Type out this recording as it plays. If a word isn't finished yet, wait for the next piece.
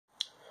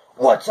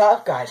What's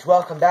up, guys?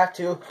 Welcome back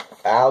to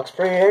Alex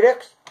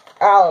Predicts.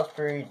 Alex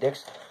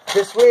Predicts.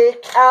 This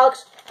week,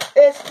 Alex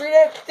is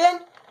predicting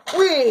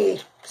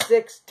Week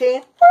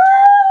 16. Woo!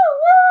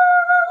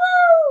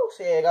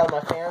 See, I got my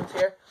fans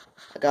here.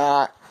 I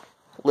got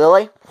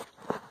Lily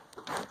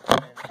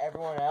and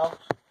everyone else.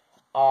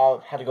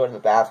 Had to go to the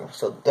bathroom,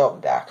 so they'll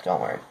be back. Don't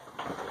worry.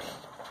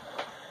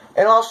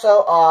 And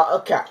also,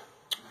 okay.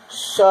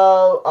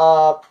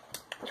 So,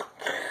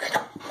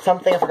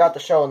 something I forgot to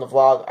show in the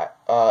vlog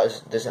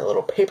is this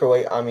little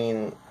paperweight. I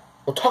mean,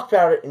 we'll talk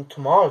about it in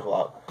tomorrow's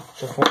vlog.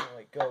 So if we want to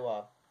like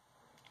go,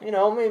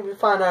 maybe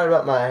find out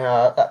about my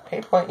that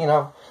paperweight,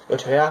 go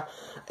check it out.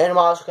 And I'm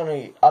also going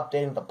to be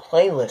updating the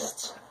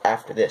playlists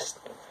after this.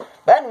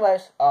 But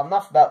anyways,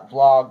 enough about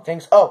vlog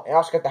things. Oh, and I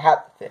also got the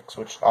hat fix,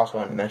 which I also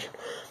wanted to mention.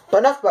 But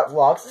enough about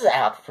vlogs. This is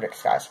Alex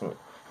Predicts, guys.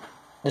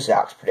 This is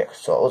Alex Predicts.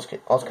 So let's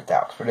get to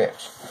Alex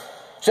Predicts.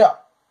 So,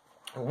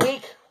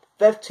 week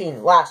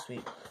 15 last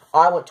week.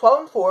 I went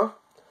 12-4.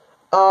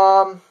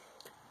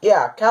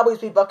 Yeah, Cowboys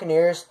beat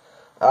Buccaneers.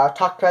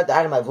 Talked about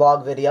that in my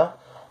vlog video.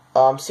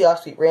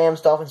 Seahawks beat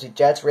Rams, Dolphins beat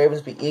Jets,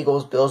 Ravens beat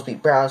Eagles, Bills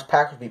beat Browns,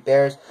 Packers beat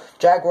Bears,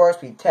 Jaguars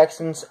beat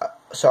Texans.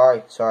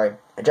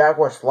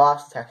 Jaguars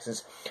lost to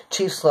Texans,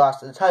 Chiefs lost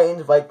to the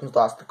Titans, Vikings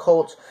lost to the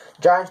Colts,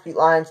 Giants beat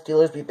Lions,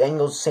 Steelers beat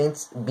Bengals,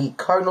 Saints beat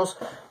Cardinals,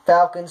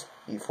 Falcons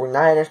beat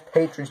 49ers,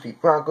 Patriots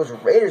beat Broncos,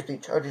 Raiders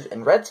beat Chargers,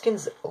 and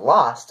Redskins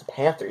lost to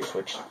Panthers,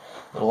 which is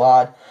a little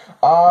odd.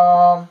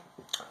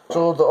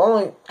 So the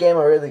only game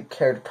I really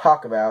cared to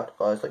talk about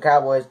was the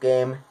Cowboys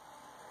game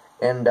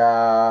and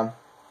the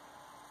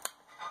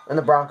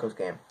Broncos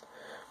game.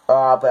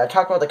 But I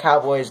talked about the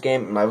Cowboys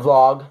game in my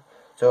vlog,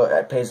 so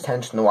it pays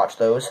attention to watch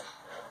those.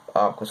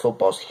 Because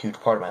football is a huge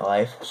part of my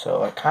life,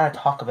 so I kind of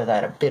talk about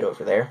that a bit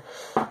over there.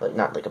 Like,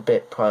 not like a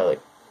bit, probably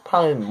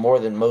more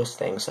than most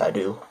things I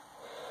do.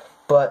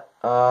 But,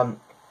 so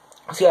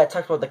yeah, I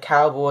talked about the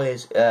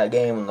Cowboys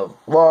game on the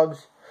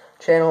vlogs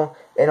channel,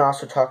 and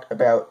also talked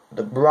about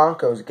the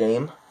Broncos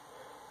game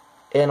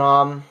in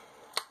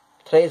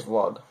today's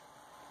vlog.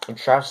 And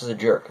Travis is a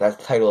jerk. That's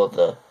the title of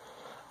the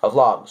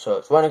vlog. So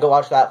if you want to go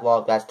watch that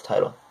vlog, that's the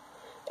title.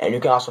 And you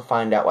can also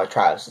find out why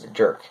Travis is a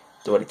jerk.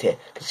 Do what he did,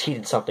 because he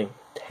did something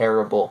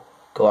terrible.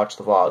 Go watch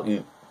the vlog.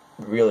 You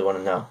really want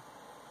to know.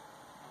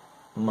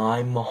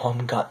 My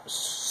mom got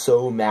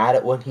so mad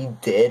at what he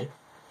did.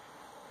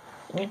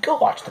 You go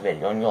watch the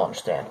video and you'll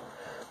understand.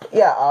 But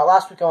yeah,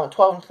 last week I went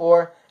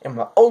 12-4, and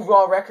my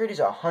overall record is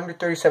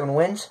 137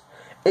 wins,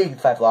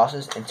 85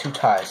 losses, and 2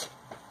 ties.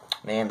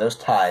 Man, those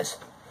ties.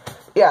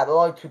 Yeah, the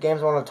only 2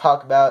 games I want to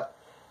talk about.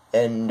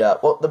 And,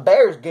 well, the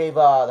Bears gave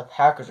the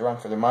Packers a run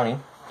for their money.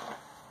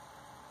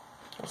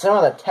 Some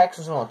of the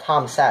Texans went with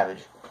Tom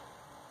Savage.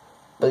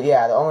 But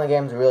yeah, the only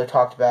games I really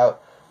talked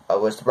about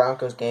was the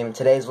Broncos game in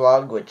today's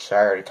vlog, which I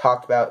already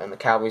talked about, and the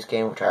Cowboys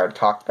game, which I already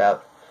talked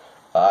about.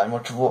 And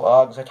which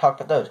vlogs I talked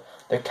about those.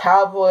 The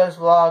Cowboys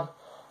vlog,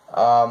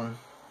 well,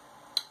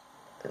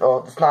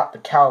 it's not the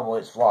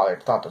Cowboys vlog,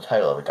 it's not the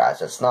title of it, guys.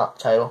 That's not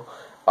the title.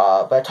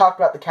 But I talked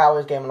about the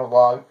Cowboys game in the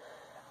vlog,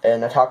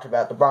 and I talked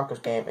about the Broncos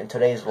game in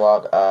today's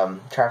vlog.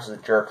 Travis is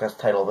a jerk, that's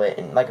the title of it.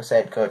 And like I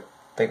said, go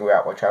figure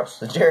out why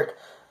Travis is a jerk.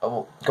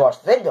 Go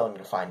watch the video and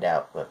you'll find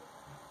out. But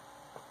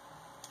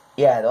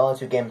yeah, the only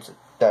 2 games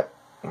that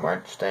were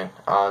interesting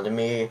to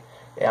me.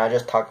 Yeah, I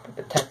just talked about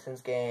the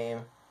Texans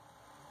game.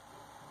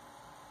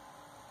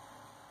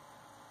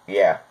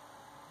 Yeah.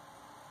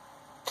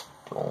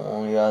 The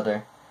only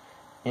other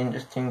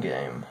interesting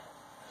game.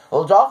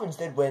 Well, the Dolphins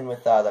did win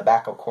with the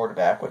backup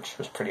quarterback, which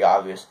was pretty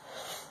obvious.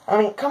 I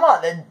mean, come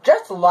on, the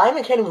Jets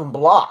linemen can't even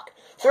block.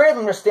 3 of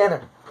them are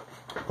standing.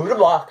 Who to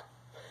block?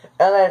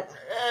 And then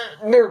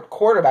their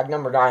quarterback,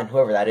 number 9,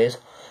 whoever that is,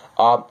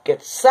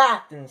 gets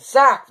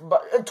sacked,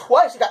 but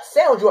twice he got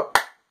sandwiched.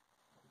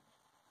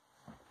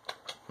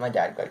 My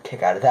dad got a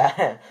kick out of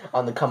that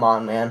on the come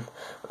on, man.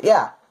 But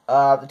yeah,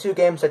 the 2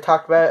 games I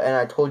talked about, and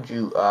I told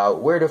you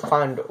where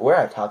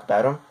I talked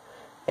about them,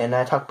 and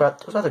I talked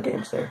about those other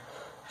games there.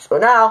 So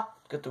now,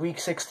 get to week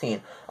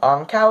 16.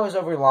 Cowboys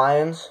over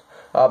Lions,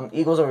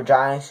 Eagles over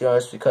Giants,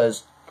 just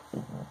because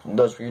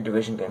those weird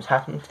division games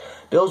happen.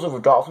 Bills over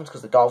Dolphins,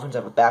 because the Dolphins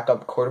have a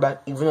backup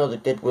quarterback, even though they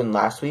did win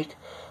last week.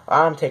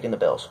 I'm taking the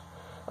Bills.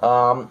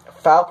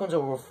 Falcons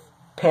over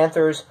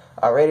Panthers,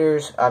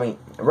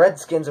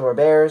 Redskins over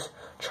Bears,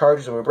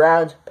 Chargers over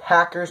Browns,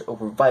 Packers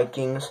over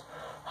Vikings,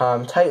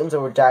 Titans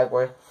over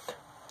Jaguars,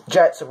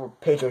 Jets over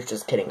Patriots.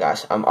 Just kidding,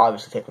 guys. I'm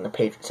obviously taking the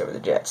Patriots over the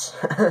Jets.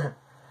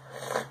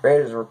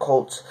 Raiders over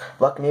Colts,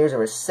 Buccaneers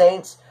over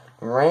Saints,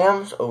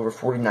 Rams over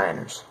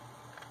 49ers.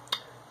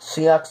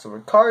 Seahawks over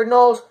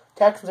Cardinals,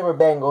 Texans over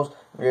Bengals,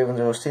 Ravens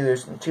over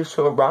Steelers, and Chiefs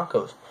over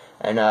Broncos.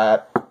 And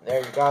there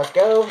you guys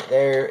go.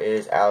 There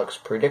is Alex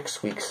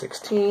Predicts Week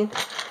 16.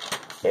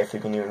 If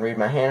you can even read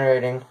my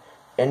handwriting.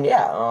 And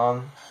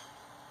yeah,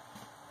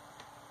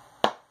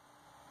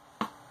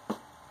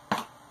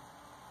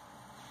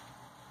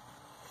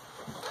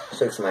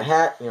 six in my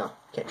hat.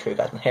 Can't show you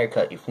guys my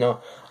haircut, even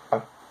though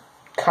I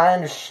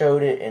kind of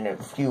showed it in a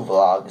few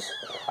vlogs.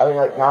 I mean,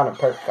 like, not in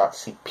person, got to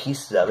see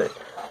pieces of it.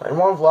 But in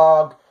one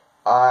vlog,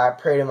 I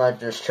pretty much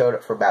just showed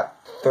it for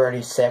about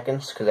 30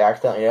 seconds because I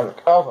accidentally did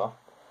it over.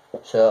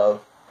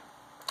 So,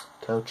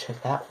 go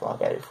check that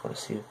vlog out if you want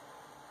to see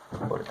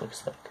what it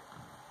looks like.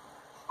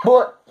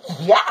 But,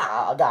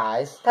 yeah,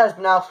 guys, that has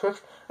been Alex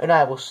Predicts, and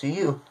I will see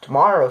you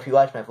tomorrow if you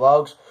watch my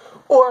vlogs,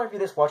 or if you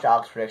just watch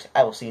Alex Predicts,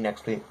 I will see you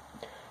next week.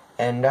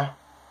 And, I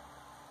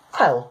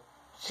will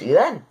see you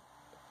then.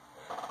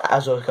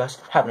 As always, guys,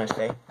 have a nice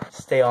day.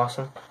 Stay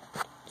awesome.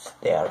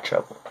 Stay out of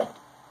trouble.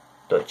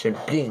 Though you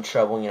shouldn't be in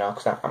trouble, you know,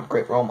 because I'm a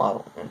great role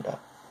model. And,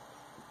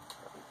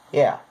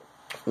 yeah.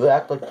 If you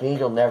act like me,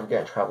 you'll never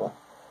get in trouble.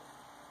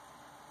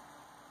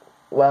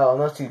 Well,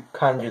 unless you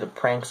kind of do the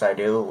pranks I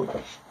do, which...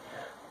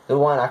 The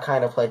one I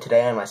kind of played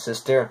today on my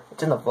sister.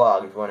 It's in the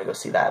vlog if you want to go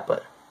see that,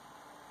 but...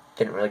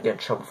 Didn't really get in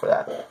trouble for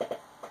that.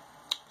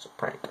 It's a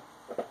prank.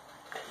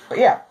 But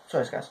yeah, so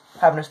anyways, guys.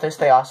 Have a nice day,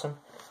 stay awesome.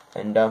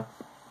 And,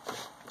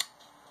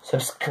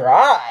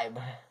 subscribe!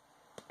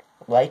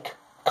 Like,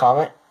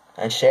 comment,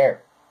 and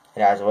share.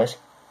 And as always,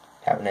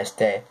 have a nice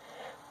day.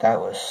 That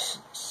was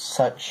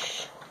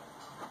such...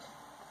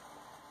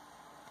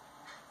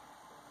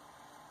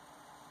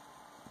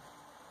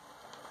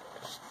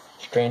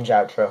 strange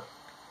outro.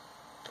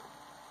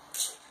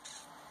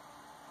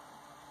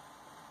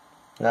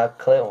 No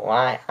clue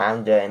why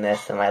I'm doing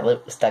this and my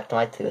lip was stuck to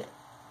my tooth.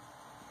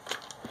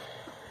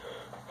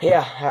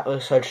 Yeah, that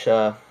was such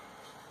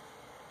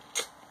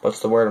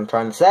what's the word I'm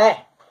trying to say?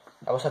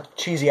 That was such a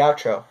cheesy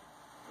outro.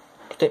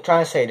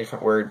 Trying to say a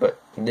different word,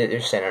 but they're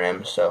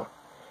synonyms, so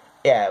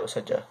yeah, it was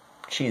such a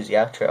cheesy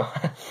outro.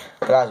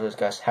 But as always,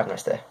 guys, have a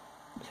nice day.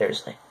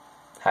 Seriously,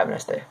 have a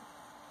nice day.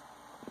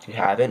 If you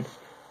haven't,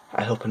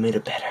 I hope I made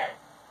it better.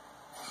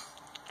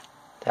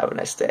 Have a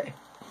nice day.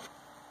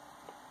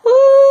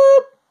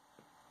 Whoop!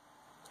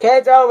 Okay,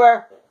 it's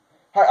over.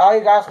 All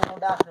you guys can go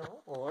back.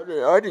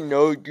 Oh, I didn't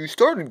know you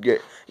started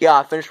yet. Yeah,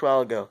 I finished a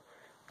while ago.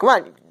 Come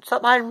on,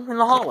 stop hiding in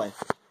the hallway.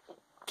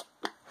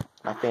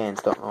 My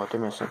fans don't know what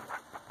they're missing.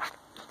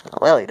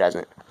 Well, he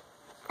doesn't.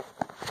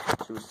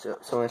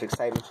 So much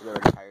excitement, she's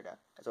already tired out.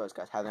 As always,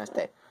 guys, have a nice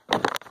day.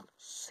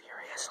 See ya.